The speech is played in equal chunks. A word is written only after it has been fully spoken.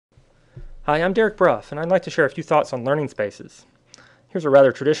Hi, I'm Derek Bruff, and I'd like to share a few thoughts on learning spaces. Here's a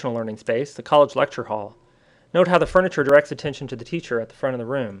rather traditional learning space, the college lecture hall. Note how the furniture directs attention to the teacher at the front of the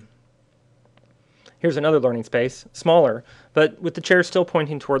room. Here's another learning space, smaller, but with the chairs still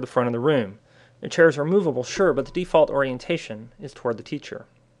pointing toward the front of the room. The chairs are movable, sure, but the default orientation is toward the teacher.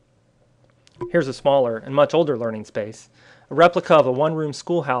 Here's a smaller and much older learning space, a replica of a one-room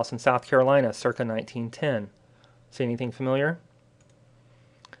schoolhouse in South Carolina circa 1910. See anything familiar?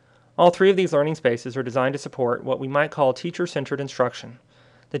 All three of these learning spaces are designed to support what we might call teacher-centered instruction.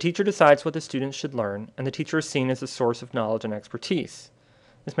 The teacher decides what the students should learn, and the teacher is seen as a source of knowledge and expertise.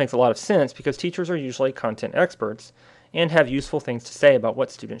 This makes a lot of sense because teachers are usually content experts and have useful things to say about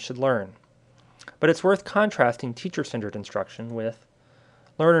what students should learn. But it's worth contrasting teacher-centered instruction with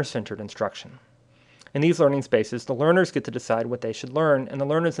learner-centered instruction. In these learning spaces, the learners get to decide what they should learn, and the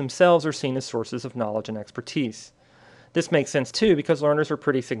learners themselves are seen as sources of knowledge and expertise. This makes sense too because learners are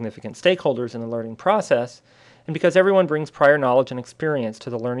pretty significant stakeholders in the learning process, and because everyone brings prior knowledge and experience to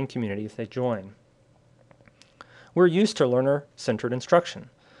the learning communities they join. We're used to learner-centered instruction.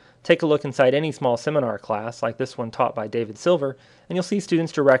 Take a look inside any small seminar class, like this one taught by David Silver, and you'll see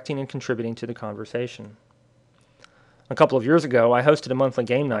students directing and contributing to the conversation. A couple of years ago, I hosted a monthly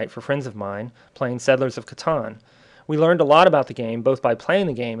game night for friends of mine, playing Settlers of Catan. We learned a lot about the game, both by playing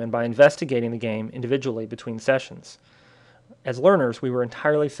the game and by investigating the game individually between sessions. As learners, we were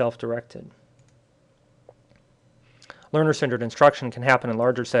entirely self-directed. Learner-centered instruction can happen in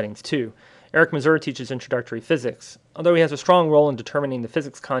larger settings too. Eric Mazur teaches introductory physics. Although he has a strong role in determining the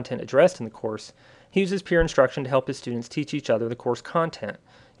physics content addressed in the course, he uses peer instruction to help his students teach each other the course content,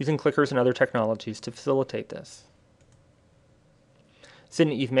 using clickers and other technologies to facilitate this.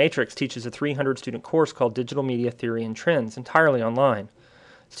 Sydney Eve Matrix teaches a 300-student course called Digital Media Theory and Trends, entirely online.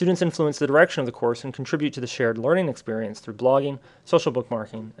 Students influence the direction of the course and contribute to the shared learning experience through blogging, social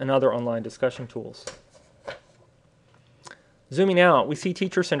bookmarking, and other online discussion tools. Zooming out, we see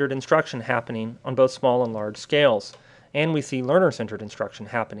teacher-centered instruction happening on both small and large scales, and we see learner-centered instruction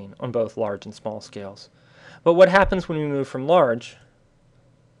happening on both large and small scales. But what happens when we move from large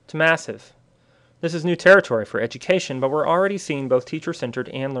to massive? This is new territory for education, but we're already seeing both teacher-centered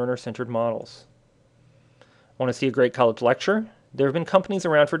and learner-centered models. Want to see a great college lecture? There have been companies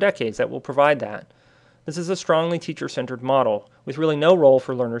around for decades that will provide that. This is a strongly teacher-centered model, with really no role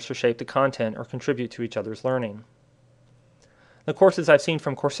for learners to shape the content or contribute to each other's learning. The courses I've seen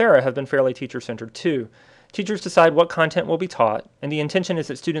from Coursera have been fairly teacher-centered too. Teachers decide what content will be taught, and the intention is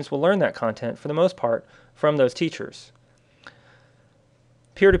that students will learn that content, for the most part, from those teachers.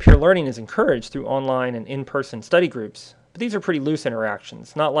 Peer-to-peer learning is encouraged through online and in-person study groups, but these are pretty loose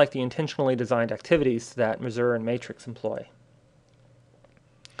interactions, not like the intentionally designed activities that Mazur and Matrix employ.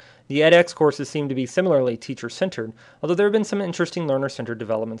 The edX courses seem to be similarly teacher-centered, although there have been some interesting learner-centered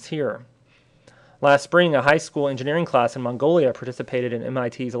developments here. Last spring, a high school engineering class in Mongolia participated in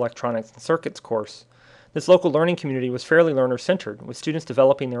MIT's Electronics and Circuits course. This local learning community was fairly learner-centered, with students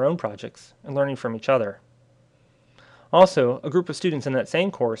developing their own projects and learning from each other. Also, a group of students in that same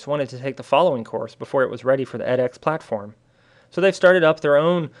course wanted to take the following course before it was ready for the edX platform. So they've started up their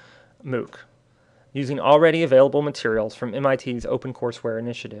own MOOC, using already available materials from MIT's OpenCourseWare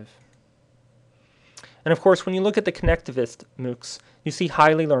initiative. And of course, when you look at the connectivist MOOCs, you see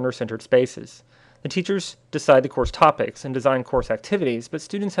highly learner-centered spaces. The teachers decide the course topics and design course activities, but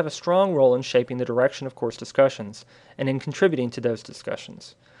students have a strong role in shaping the direction of course discussions and in contributing to those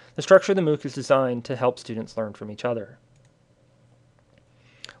discussions. The structure of the MOOC is designed to help students learn from each other.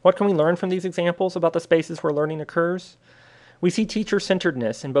 What can we learn from these examples about the spaces where learning occurs? We see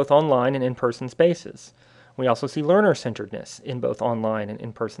teacher-centeredness in both online and in-person spaces. We also see learner-centeredness in both online and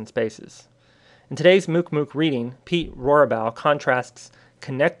in-person spaces. In today's MOOC reading, Pete Rohrabaugh contrasts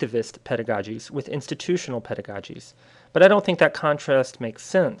connectivist pedagogies with institutional pedagogies, but I don't think that contrast makes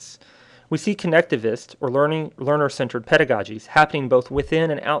sense. We see connectivist or learner-centered pedagogies happening both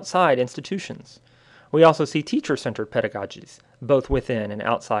within and outside institutions. We also see teacher-centered pedagogies, both within and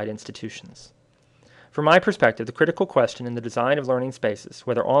outside institutions. From my perspective, the critical question in the design of learning spaces,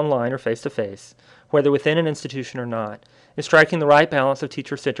 whether online or face-to-face, whether within an institution or not, is striking the right balance of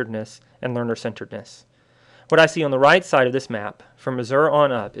teacher-centeredness and learner-centeredness. What I see on the right side of this map, from Mazur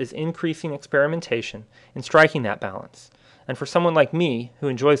on up, is increasing experimentation in striking that balance. And for someone like me, who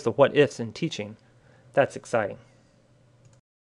enjoys the what-ifs in teaching, that's exciting.